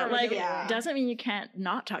 Yeah, from a like different Yeah. way. doesn't mean you can't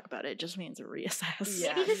not talk about it. It just means reassess.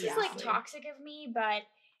 Yeah. Maybe this is like exactly. toxic of me, but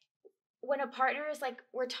when a partner is like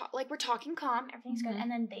we're talking calm, everything's good, Mhm.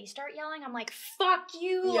 and then they start yelling, I'm like, fuck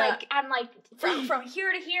you. Yeah. Like I'm like from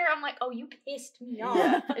here to here, I'm like, oh, you pissed me off.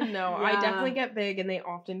 Yeah. No, I Yeah. definitely get big and they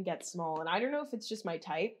often get small. And I don't know if it's just my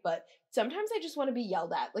type, but sometimes I just want to be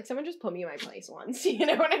yelled at. Like someone just put me in my place once. You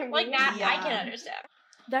know what I mean? Like that, I Yeah. can understand.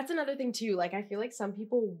 That's another thing too. Like I feel like some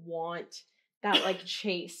people want that like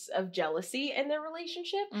chase of jealousy in their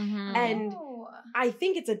relationship. Mhm. And I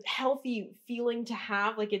think it's a healthy feeling to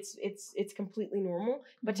have. Like it's completely normal,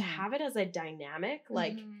 but to Mhm. have it as a dynamic,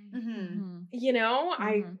 like Mhm. you know,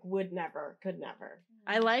 I Mhm. could never.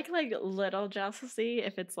 I like little jealousy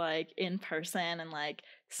if it's like in person and like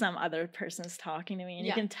some other person's talking to me and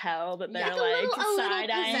you can tell that they're Like like a little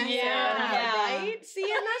side-eyeing you. possessive. Right? See,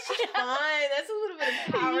 and that's just fun. That's a little bit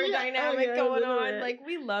of power Yeah, dynamic okay, a going little on. bit. Like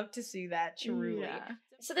we love to see that truly. Yeah.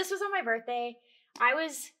 So this was on my birthday. I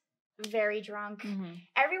was very drunk. Mhm.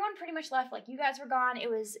 Everyone pretty much left. Like, you guys were gone. It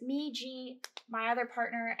was me, G, my other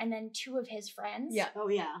partner, and then 2 of his friends. Yeah. Oh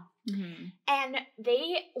yeah. Mhm. And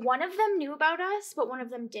one of them knew about us, but one of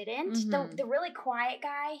them didn't. Mhm. The really quiet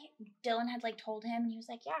guy, Dylan had like told him, and he was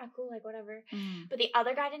like, yeah, cool, like whatever. Mhm. But the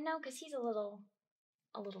other guy didn't know because he's a little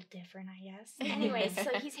different, I guess. Anyways, so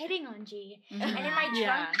he's hitting on G. And in my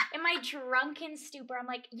Yeah. drunken stupor, I'm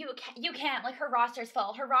like, you can't, like her roster's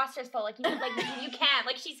full. Like you can't,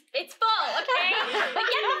 like it's full, okay? Like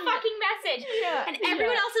get the fucking message. Yeah. And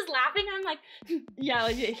everyone else is laughing. I'm like, Yeah,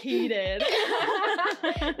 like heated.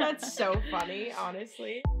 That's so funny,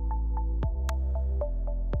 honestly.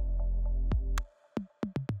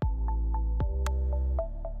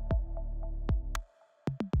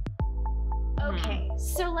 okay,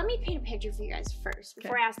 so let me paint a picture for you guys first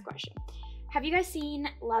before I ask the question. Have you guys seen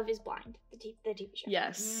Love is Blind, the TV show?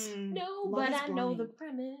 Yes. No, Love but is I know the blind.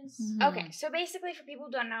 premise. Mhm. Okay, so basically, for people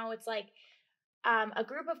who don't know, it's like a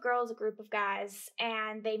group of girls, a group of guys,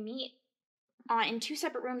 and they meet in 2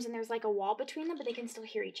 separate rooms, and there's like a wall between them, but they can still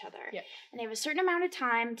hear each other. Yep. And they have a certain amount of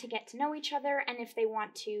time to get to know each other, and if they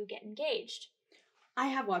want to get engaged. I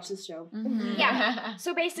have watched this show. Mhm. Yeah.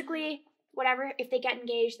 So basically, whatever, if they get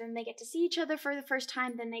engaged, then they get to see each other for the first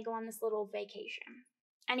time, then they go on this little vacation.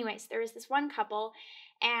 Anyways, there was this one couple,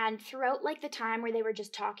 and throughout like the time where they were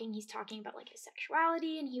just talking, he's talking about like his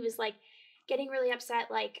sexuality, and he was like getting really upset,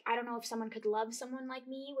 like, I don't know if someone could love someone like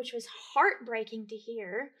me, which was heartbreaking to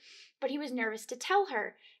hear, but he was nervous to tell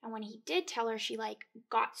her. And when he did tell her, she like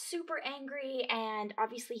got super angry, and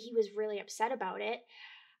obviously he was really upset about it.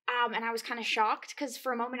 And I was kind of shocked because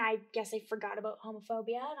for a moment I guess I forgot about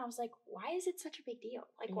homophobia, and I was like, why is it such a big deal?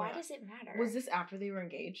 Like, why Yeah. does it matter? Was this after they were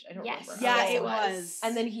engaged? I don't Yes. remember. Yeah, Okay. it was.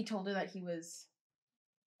 And then he told her that he was.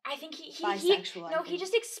 I think he Bisexual, I no, he think.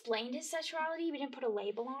 just explained his sexuality. We didn't put a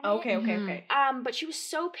label on it. Okay. Mhm. But she was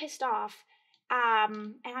so pissed off.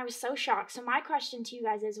 And I was so shocked. So my question to you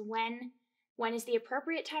guys is when is the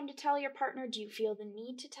appropriate time to tell your partner? Do you feel the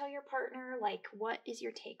need to tell your partner? Like, what is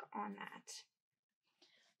your take on that?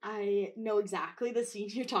 I know exactly the scene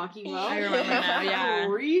you're talking about. I remember now, yeah.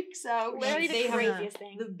 Freaks out. Literally They the have craziest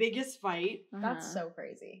thing. the biggest fight. That's Uh-huh. so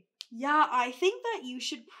crazy. Yeah, I think that you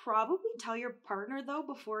should probably tell your partner though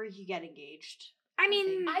before you get engaged. I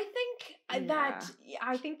mean, I think Yeah.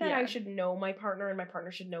 I think that Yeah. I should know my partner and my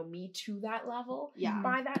partner should know me to that level Yeah.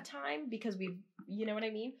 by that time because you know what I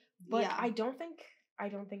mean? But Yeah. I don't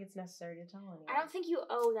think it's necessary to tell anyone. I don't think you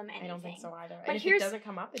owe them anything. I don't think so either. But And if it here's- doesn't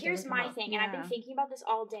come up, it Here's doesn't come my up. thing, and I've been Yeah. thinking about this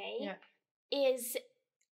all day. Yeah. Is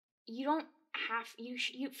you don't have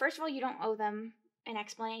you first of all, you don't owe them an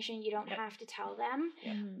explanation. You don't Yep. have to tell them,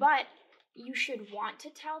 Mhm. but you should want to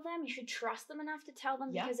tell them. You should trust them enough to tell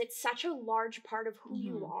them Yeah. because it's such a large part of who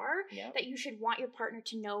you Mhm. are Yep. that you should want your partner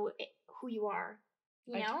to know who you are.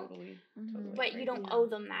 You I know. totally Mhm. But agree. you don't Yeah. owe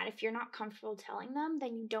them that. If you're not comfortable telling them,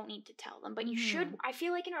 then you don't need to tell them. But you should. I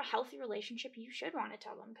feel like in a healthy relationship, you should want to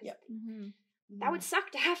tell them because Yep. Mhm. that would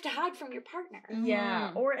suck to have to hide from your partner.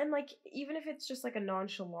 Yeah, Mhm. or and like even if it's just like a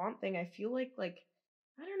nonchalant thing, I feel like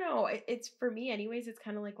I don't know. It's for me, anyways. It's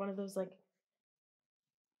kind of like one of those like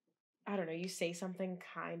I don't know. You say something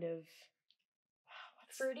kind of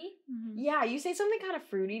Fruity. Mhm. yeah, you say something kind of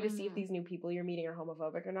fruity to see if Mhm. these new people you're meeting are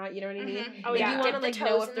homophobic or not. You know what I mean? Mhm. Oh Like yeah. you want Dip to the like know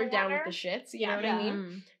toes if in they're the down with water. the shits. You Yeah. know what Yeah. I mean?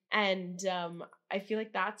 Mhm. And I feel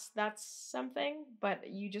like that's something, but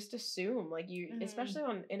you just assume like you, Mhm.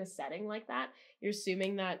 especially in a setting like that, you're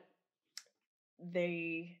assuming that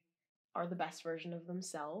they are the best version of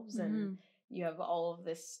themselves and Mhm. you have all of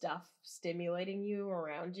this stuff stimulating you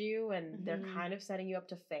around you and they're Mhm. kind of setting you up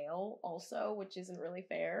to fail also, which isn't really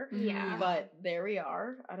fair. Yeah. But there we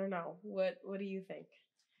are. I don't know. What do you think?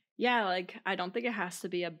 Yeah, like I don't think it has to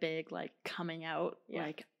be a big like coming out Yeah.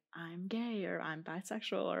 like I'm gay or I'm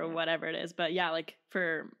bisexual or Yeah. whatever it is. But yeah, like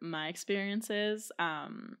for my experiences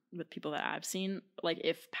with people that I've seen, like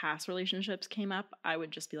if past relationships came up, I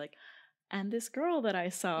would just be like, and this girl that I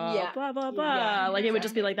saw, Yeah. blah blah Yeah. blah. Yeah, Like it would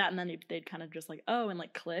just be exactly. like that, and then they'd kind of just like and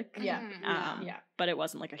like click. Yeah. Mhm. Yeah. Yeah. But it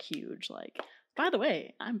wasn't like a huge like. By the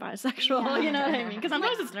way, I'm bisexual. Yeah. You know what I mean? Because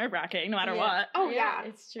sometimes it's nerve wracking, no matter Yeah. what. Oh yeah.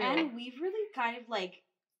 It's true. And we've really kind of like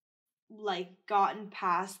like gotten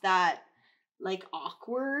past that like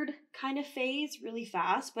awkward kind of phase really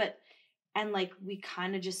fast, and like we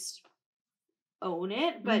kind of just own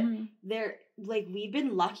it, but they're like, we've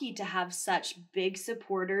been lucky to have such big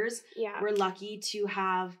supporters. Yeah. We're lucky to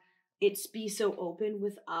have it be so open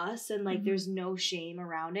with us, and like there's no shame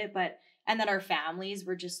around it, and that our families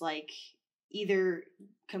were just like either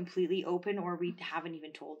completely open or we haven't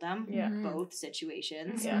even told them. Both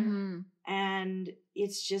situations. And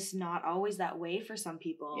it's just not always that way for some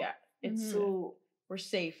people. It's so we're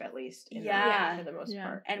safe at least for the most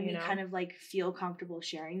part, and we kind of like feel comfortable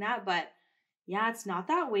sharing that, but it's not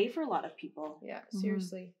that way for a lot of people.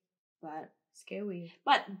 Seriously. But scary.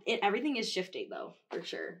 But everything is shifting though, for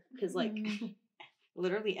sure, because like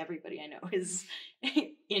literally everybody I know is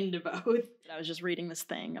into both. I was just reading this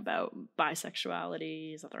thing about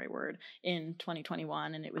bisexuality, is that the right word, in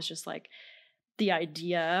 2021, and it was just like the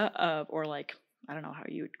idea of, or like, I don't know how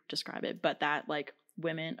you would describe it, but that like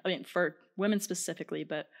women, I mean for women specifically,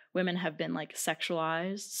 but women have been like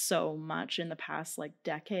sexualized so much in the past like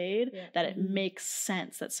decade that it makes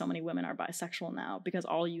sense that so many women are bisexual now, because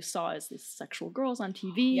all you saw is these sexual girls on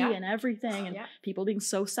TV and everything, and people being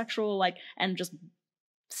so sexual, like, and just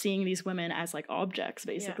seeing these women as like objects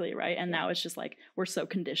basically, right? And now it's just like we're so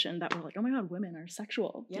conditioned that we're like, oh my god, women are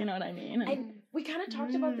sexual. You know what I mean? And we kind of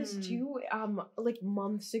talked about this too like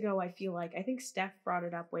months ago. I feel like I think Steph brought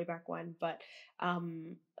it up way back when, but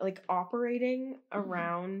like operating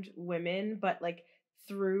around women but like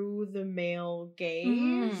through the male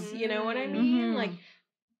gaze, you know what I mean? Like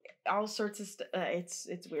all sorts of it's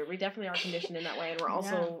weird. We definitely are conditioned in that way, and we're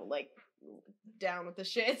also like down with the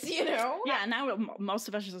shits, you know? Yeah, now most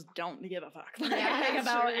of us just don't give a fuck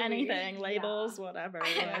about anything, labels, whatever.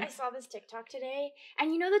 I saw this TikTok today,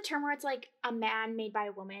 and you know the term where it's like a man made by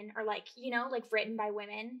a woman, or like, you know, like written by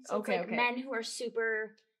women. So it's like men who are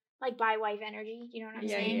super like bi wife energy, you know what I'm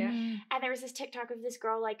saying? Yeah. And there was this TikTok of this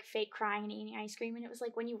girl like fake crying and eating ice cream, and it was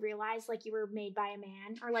like when you realize like you were made by a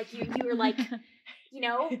man, or like you were like you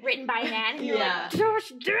know, written by a man, and you're like,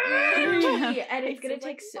 gosh, and it's gonna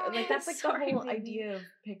take like that's like the whole idea of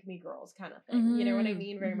pick me girls kind of thing. You know what I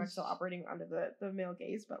mean? Very much so operating under the male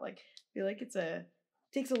gaze, but like I feel like it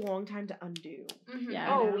takes a long time to undo.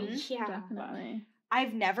 Definitely.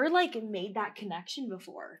 I've never like made that connection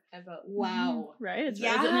before. Wow. Right? It's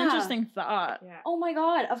an interesting thought. Yeah. Oh my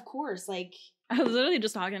god, of course. Like I was literally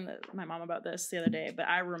just talking to my mom about this the other day, but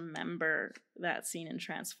I remember that scene in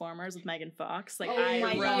Transformers with Megan Fox. Like I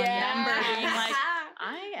remember being like,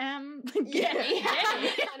 I am gay.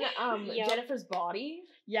 Jennifer's Body.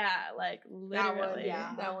 Yeah, like literally.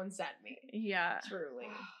 That one sent me. Yeah. Truly.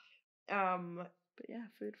 But yeah,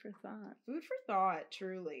 food for thought. Food for thought,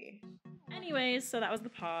 truly. Anyways, so that was the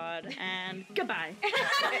pod, and goodbye.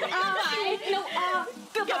 Goodbye.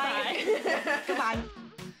 Goodbye. Goodbye.